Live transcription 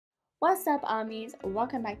What's up, armies?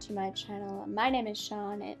 Welcome back to my channel. My name is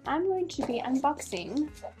Sean and I'm going to be unboxing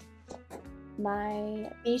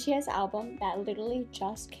my BTS album that literally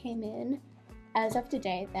just came in as of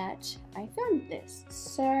today that I filmed this.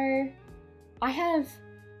 So I have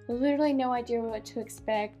literally no idea what to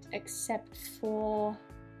expect except for,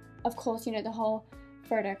 of course, you know, the whole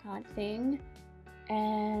photo card thing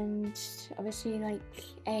and obviously like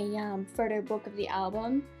a photo book of the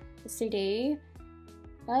album, the CD.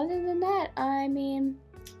 Other than that, I mean,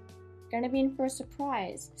 gonna be in for a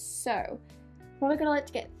surprise. So, what we're gonna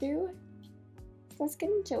let get through, let's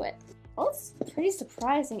get into it. What's pretty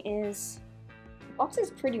surprising is the box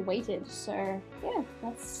is pretty weighted, so yeah,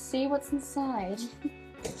 let's see what's inside.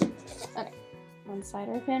 Okay, one side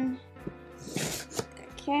open.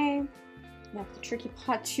 Okay, now the tricky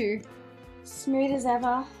part too. Smooth as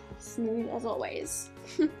ever, smooth as always.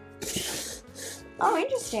 Oh,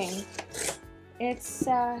 interesting. It's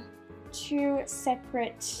two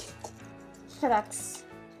separate products.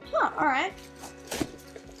 Huh, alright.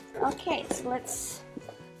 Okay, so let's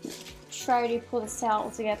try to pull this out all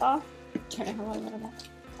together. Don't know how long I'm gonna.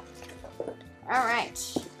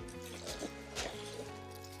 Alright.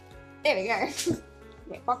 There we go.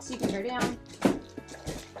 Okay, box, you can go down.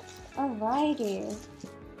 Alrighty.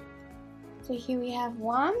 So here we have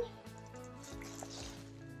one.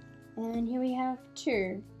 And here we have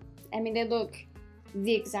two. I mean, they look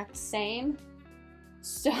the exact same,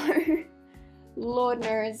 so Lord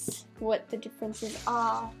knows what the differences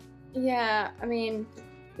are. Yeah, I mean,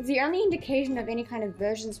 the only indication of any kind of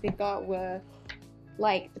versions we got were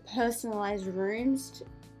like the personalized rooms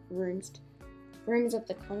of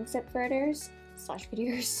the concept photos /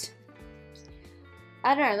 videos.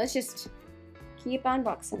 I don't know, let's just keep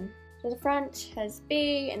unboxing. So the front has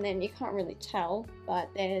B, and then you can't really tell, but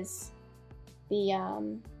there's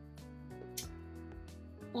the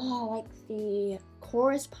like the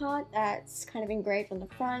chorus part that's kind of engraved on the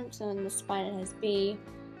front, and on the spine it has B,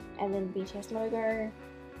 and then the BTS logo.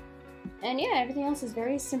 And yeah, everything else is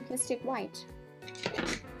very simplistic white. So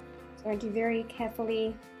I'm going to very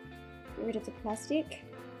carefully get rid of the plastic.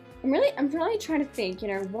 I'm really trying to think, you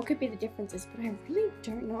know, what could be the differences, but I really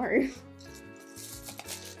don't know.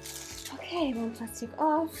 Okay, one plastic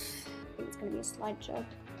off. I think it's going to be a slide job.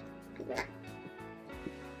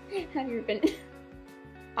 How do you open it?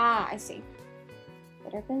 Ah, I see.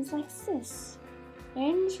 It opens like this.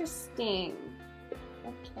 Interesting.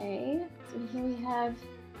 Okay, so here we have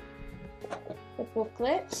the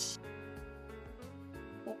booklet.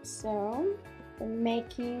 Like so. The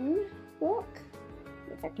making book.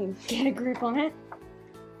 If I can get a grip on it.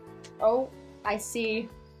 Oh, I see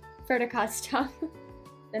photo card stuff.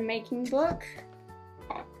 The making book.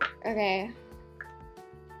 Okay.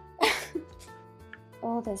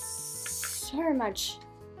 Oh, there's so much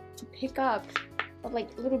to pick up of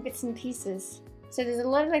like little bits and pieces. So there's a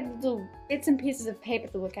lot of like little bits and pieces of paper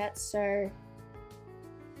to look at. So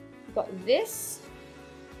we've got this,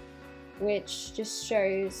 which just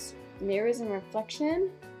shows mirrors and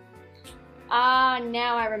reflection. Ah,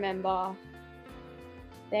 now I remember.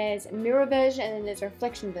 There's a mirror version and then there's a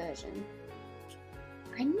reflection version.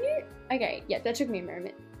 I knew. Okay, yeah, that took me a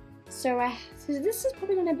moment. So so this is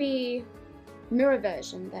probably gonna be mirror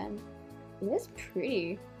version then. It's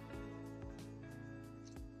pretty.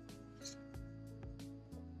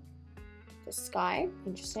 The sky,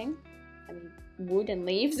 interesting. I mean, wood and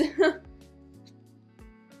leaves.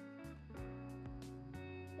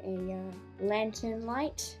 A lantern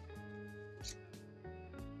light.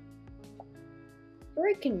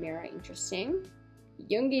 Broken mirror, interesting.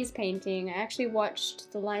 Yoongi's painting. I actually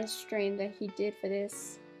watched the live stream that he did for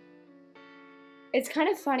this. It's kind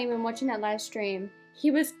of funny when watching that live stream.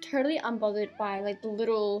 He was totally unbothered by like the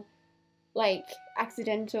little like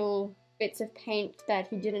accidental bits of paint that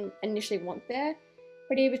he didn't initially want there.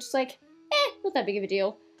 But he was just like, not that big of a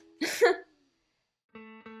deal.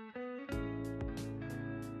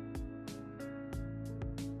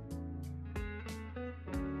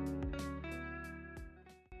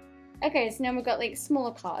 Okay, so now we've got like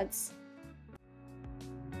smaller cards.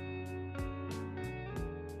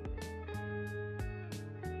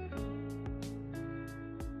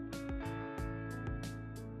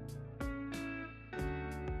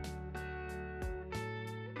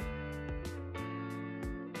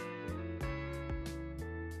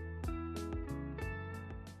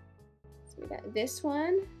 So we got this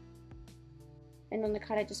one. And on the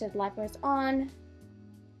card it just says life goes on.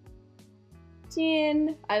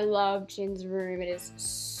 Jin. I love Jin's room. It is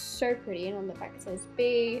so pretty. And on the back it says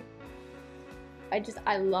B.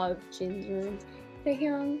 I love Jin's room.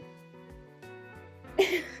 Taehyung.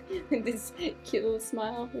 With this cute little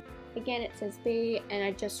smile. Again, it says B, and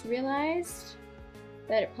I just realized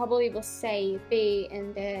that it probably will say B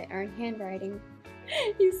in their own handwriting.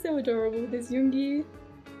 He's so adorable, this Yoongi.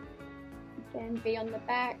 Again, B on the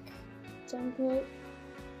back. Jungkook,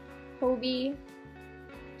 Hobi,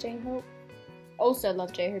 J-Hope. Also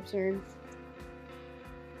love J-Hope's room.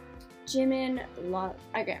 Jimin,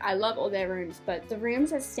 okay, I love all their rooms, but the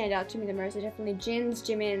rooms that stand out to me the most are definitely Jin's,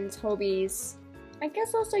 Jimin's, Hobi's, I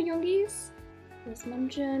guess also Yoongi's. There's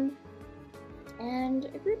Namjoon, and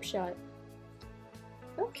a group shot.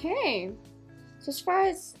 Okay, so as far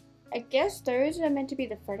as, I guess those are meant to be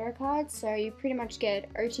the photo cards, so you pretty much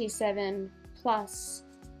get OT7 plus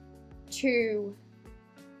 2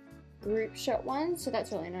 group shot ones, so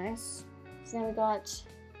that's really nice. So then we got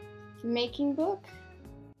making book.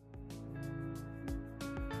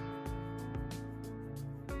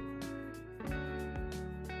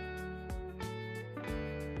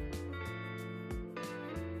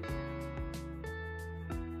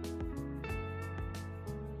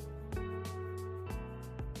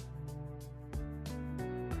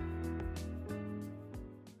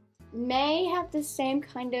 May have the same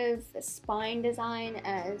kind of spine design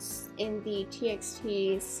as in the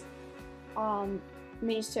TXT's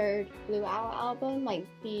Minisode Blue Hour album. Like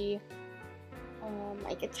the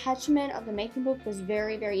like attachment of the making book was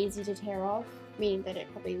very easy to tear off, meaning that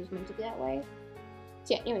it probably was meant to be that way.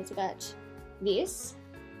 So yeah, anyways, we got this.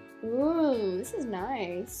 Ooh, this is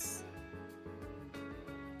nice.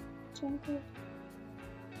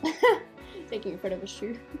 Taking a photo of a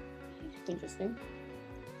shoe. Interesting.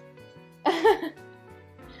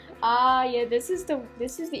 Yeah, this is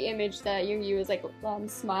the image that Yoongi was like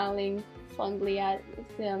smiling fondly at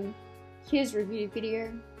with his review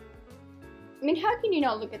video. I mean, how can you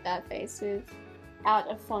not look at that face without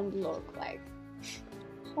a fond look? Like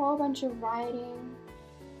a whole bunch of writing,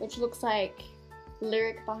 which looks like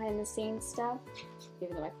lyric behind the scenes stuff,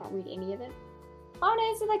 even though I can't read any of it. Oh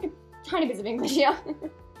no, it's like a tiny bit of English, yeah.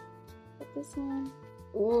 But this one,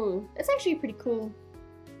 ooh, that's actually pretty cool.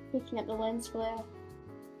 Picking up the lens flare.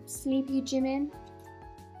 Sleepy Jimin.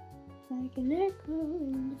 Like an echo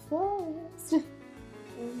in the forest.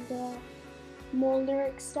 And more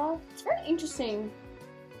lyric stuff. It's very interesting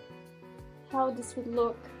how this would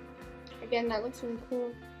look. Again, that looks really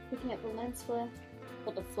cool. Picking up the lens flare.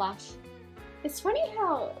 Or the flash. It's funny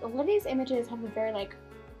how a lot of these images have a very like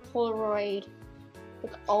Polaroid,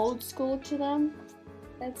 like old school to them.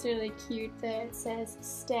 That's really cute there. It says,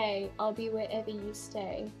 stay, I'll be wherever you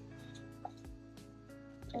stay.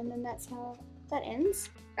 And then that's how that ends.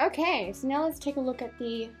 Okay, so now let's take a look at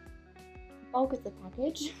the bulk of the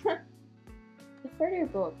package. The photo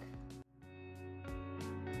book.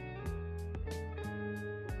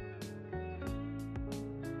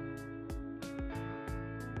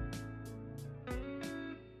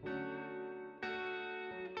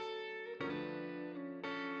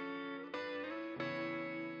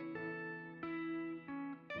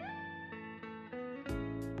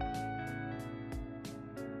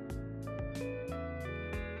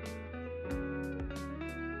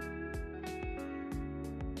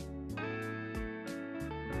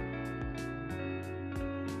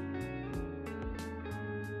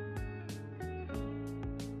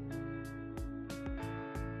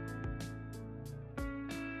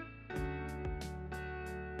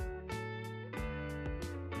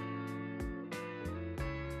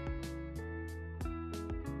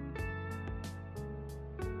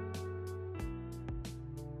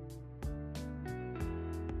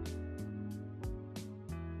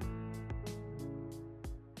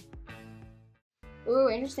 Ooh,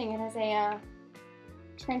 interesting. It has a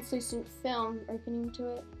translucent film opening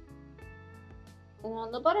to it. And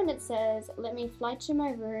on the bottom it says, let me fly to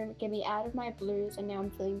my room, get me out of my blues, and now I'm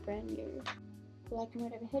feeling brand new. Black and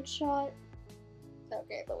white of a headshot.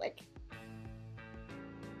 Okay, but like...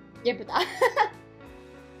 yeah, but that...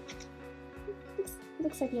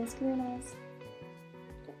 looks like he has green eyes.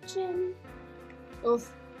 Got Jin.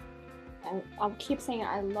 Oof. I'll keep saying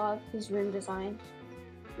I love his room design.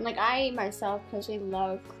 Like, I myself personally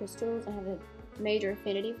love crystals and have a major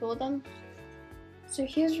affinity for them. So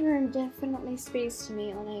his room definitely speaks to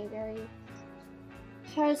me on a very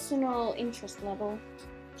personal interest level.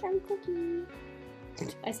 Jungkookie.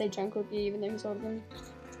 I say Jungkookie even though he's older than me.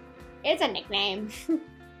 It's a nickname.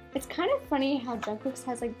 It's kind of funny how Jungkook's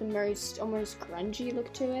has like the most almost grungy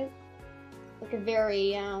look to it. Like a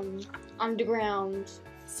very underground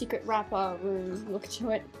secret rapper room look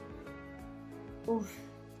to it. Oof.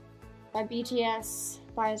 By BTS,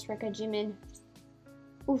 bias record Jimin.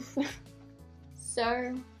 Oof.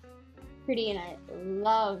 So pretty, and I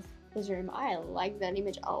love his room. I like that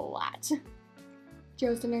image a lot.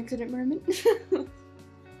 Just an accident moment.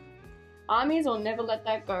 Armies will never let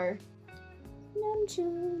that go.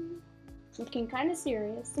 Namjoon. Looking kind of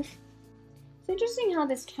serious. It's interesting how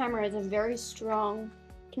this camera is a very strong,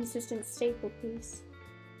 consistent staple piece.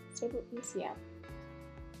 Staple piece, yeah.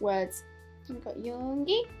 Words. We've got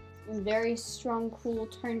Yoongi. Very strong, cool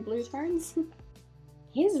toned blue tones.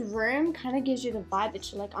 His room kind of gives you the vibe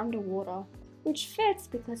that you're like underwater, which fits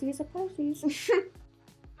because he's a Pisces.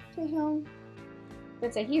 Taehyung.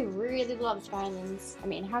 But so he really loves violins. I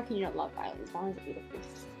mean, how can you not love violins? Violins are beautiful.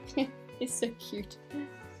 It's so cute.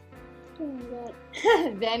 Oh my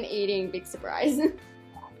god. Them eating, big surprise.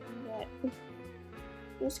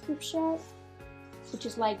 This group shot, which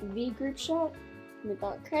is like the group shot. We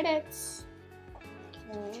got credits.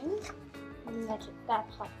 Okay. And that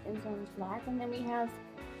part ends on black. And then we have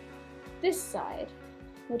this side,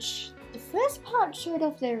 which the first part showed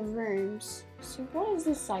off their rooms. So what is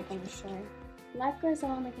this side going to show? Life goes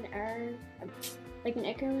on like an arrow, like an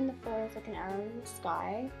echo in the forest, like an arrow in the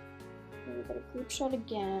sky. And we've got a group shot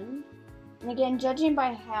again. And again, judging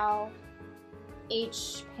by how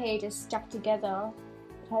each page is stuck together,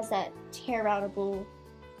 it has that tear-outable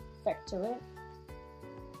effect to it.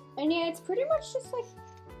 And yeah, it's pretty much just like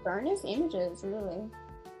bonus images, really.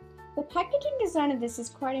 The packaging design of this is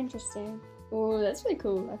quite interesting. Oh, that's really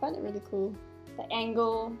cool. I find it really cool. The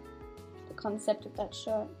angle, the concept of that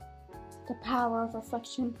shot. The power of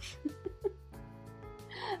reflection.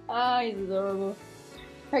 Ah, he's adorable.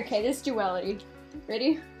 Okay, this duality.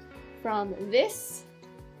 Ready? From this,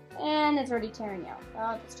 and it's already tearing out.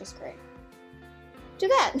 Oh, that's just great. To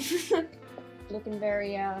that. Looking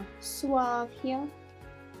very suave here.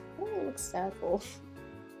 Oh, it looks sad for.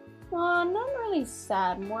 Not really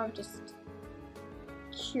sad, more of just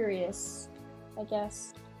curious, I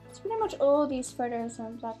guess. It's pretty much all these photos are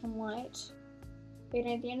in black and white. But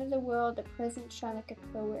at the end of the world, the present shine like a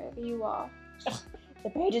pearl wherever you are. Ugh, the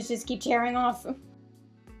pages just keep tearing off.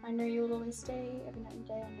 I know you'll always stay, every night and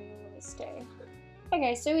day, I know you'll always stay.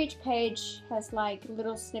 Okay, so each page has like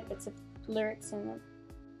little snippets of lyrics in it.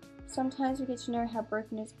 Sometimes we get to know how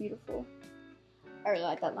broken is beautiful. I really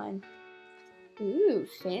like that line. Ooh,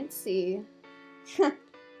 fancy.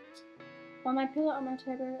 On my pillow, on my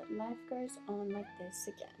table, life goes on like this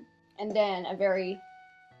again. And then a very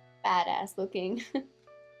badass looking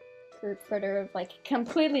group photo of like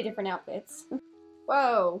completely different outfits.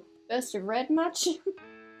 Whoa, burst of red much?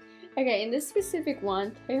 Okay, in this specific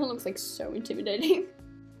one, Taehyung looks like so intimidating.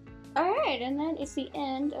 Alright, and that is the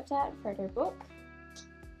end of that photo book.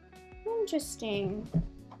 Interesting.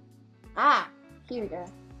 Ah, here we go.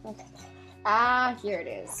 Okay. Ah, here it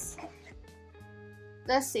is.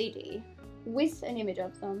 The CD with an image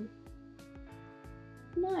of them.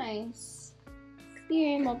 Nice.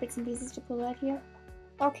 Few more bits and pieces to pull out here.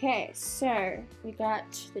 Okay, so we got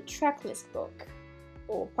the track list book.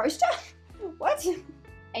 Or poster? What?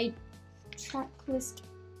 A track list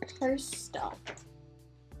poster.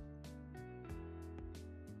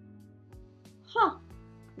 Huh.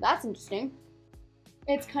 That's interesting.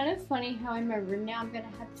 It's kind of funny how in my room now I'm gonna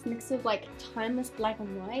have this mix of like timeless black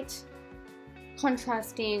and white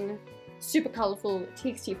contrasting super colorful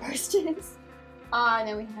TXT posters. And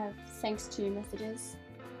then we have thanks to messages,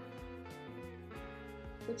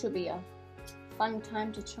 which will be a fun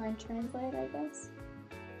time to try and translate, I guess.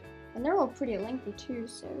 And they're all pretty lengthy too,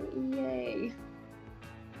 so yay.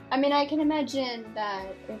 I mean, I can imagine that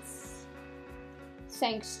it's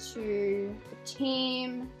thanks to the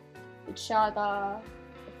team, each other,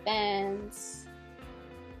 the fans,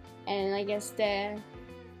 and I guess their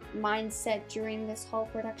mindset during this whole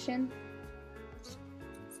production.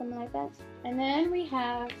 Something like that. And then we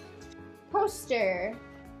have poster.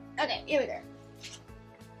 Okay, here we go.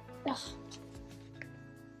 Ugh.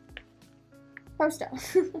 Poster.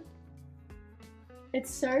 It's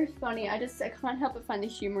so funny. I can't help but find the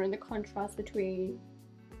humor and the contrast between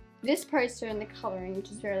this poster and the coloring,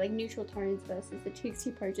 which is very like neutral tones, versus the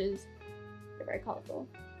TXT posters. They're very colorful.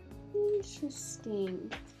 Interesting.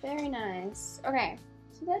 Very nice. Okay,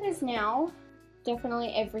 so that is now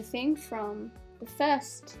definitely everything from the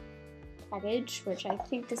first package, which I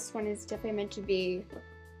think this one is definitely meant to be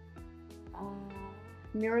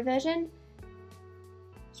mirror version,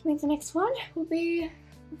 which means the next one will be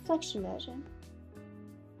reflection version.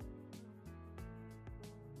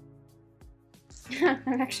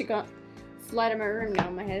 I've actually got flight in my room now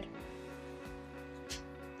in my head.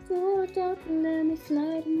 Oh, don't let me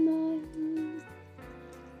fly to my room.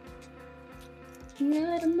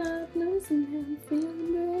 Out of my blues and I'm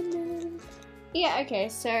feeling brand new. Yeah, okay,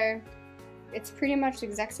 so it's pretty much the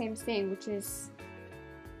exact same thing, which is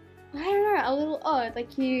I don't know, a little odd.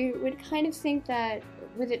 Like, you would kind of think that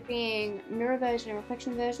with it being mirror version and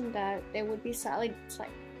reflection version that there would be slight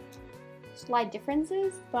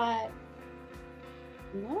differences, but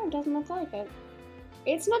no, it doesn't look like it.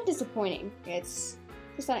 It's not disappointing, it's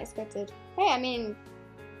just unexpected. Hey, I mean,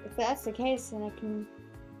 if that's the case, then I can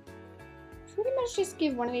pretty much just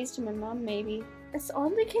give one of these to my mum, maybe. It's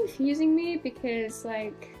oddly confusing me because,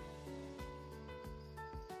 like,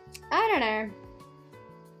 I don't know.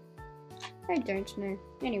 I don't know.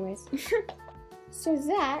 Anyways. So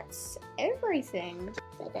that's everything.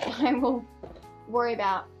 Okay, I will worry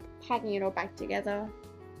about packing it all back together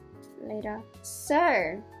later.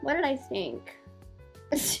 So, what did I think?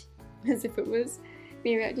 As if it was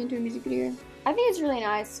me reacting to a music video. I think it's really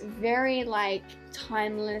nice. Very, like,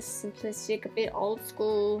 timeless, simplistic, a bit old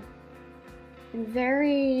school, and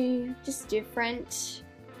very just different.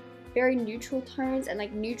 Very neutral tones and,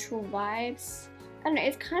 like, neutral vibes. I don't know,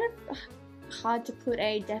 it's kind of hard to put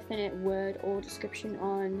a definite word or description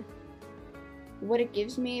on what it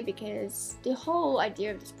gives me, because the whole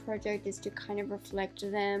idea of this project is to kind of reflect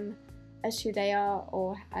them as who they are,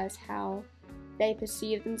 or as how they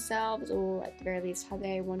perceive themselves, or at the very least how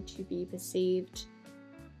they want to be perceived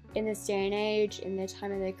in this day and age, in their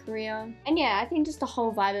time of their career. And yeah, I think just the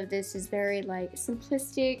whole vibe of this is very, like,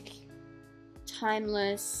 simplistic,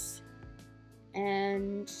 timeless,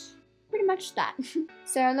 and pretty much that.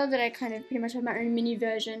 So I love that I kind of pretty much have my own mini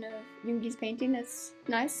version of Yoongi's painting. That's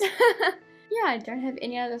nice. Yeah, I don't have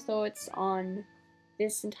any other thoughts on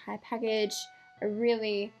this entire package. I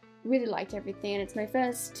really, really liked everything, and it's my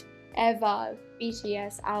first ever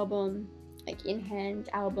BTS album, like in-hand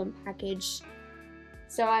album package.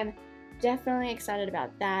 So I'm definitely excited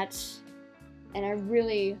about that, and I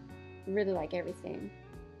really, really like everything.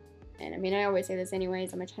 And I mean, I always say this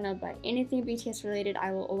anyways on my channel, but anything BTS related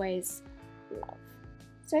I will always love.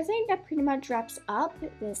 So I think that pretty much wraps up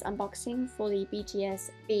this unboxing for the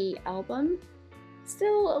BTS B album.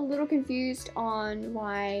 Still a little confused on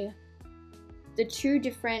why the two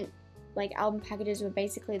different, like, album packages were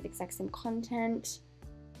basically the exact same content,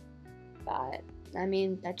 but I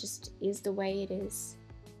mean, that just is the way it is.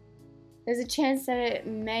 There's a chance that it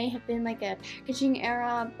may have been like a packaging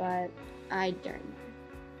error, but I don't know.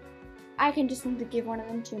 I can just simply give one of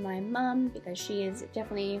them to my mum because she is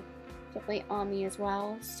definitely on me as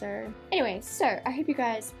well. So anyway, so I hope you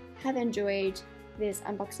guys have enjoyed this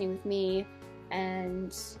unboxing with me,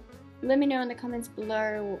 and let me know in the comments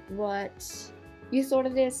below what you thought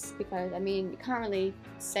of this, because I mean, you can't really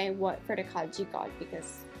say what photo cards you got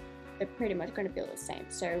because they're pretty much going to be all the same.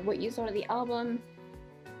 So what you thought of the album,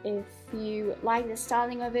 if you like the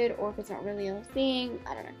styling of it, or if it's not really your thing,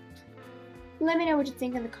 I don't know. Let me know what you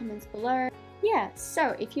think in the comments below. Yeah,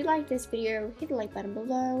 so if you like this video, hit the like button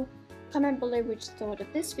below. Comment below what you thought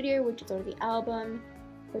of this video, what you thought of the album,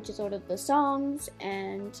 what you thought of the songs,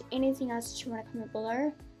 and anything else that you want to comment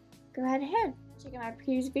below. Go right ahead. Check out my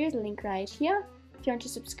previous videos, the link right here. If you want to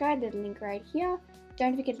subscribe, there's a link right here.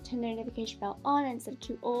 Don't forget to turn the notification bell on and set it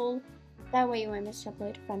to all. That way you won't miss an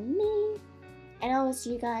upload from me. And I will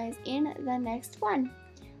see you guys in the next one.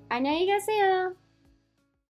 안녕히 가세요.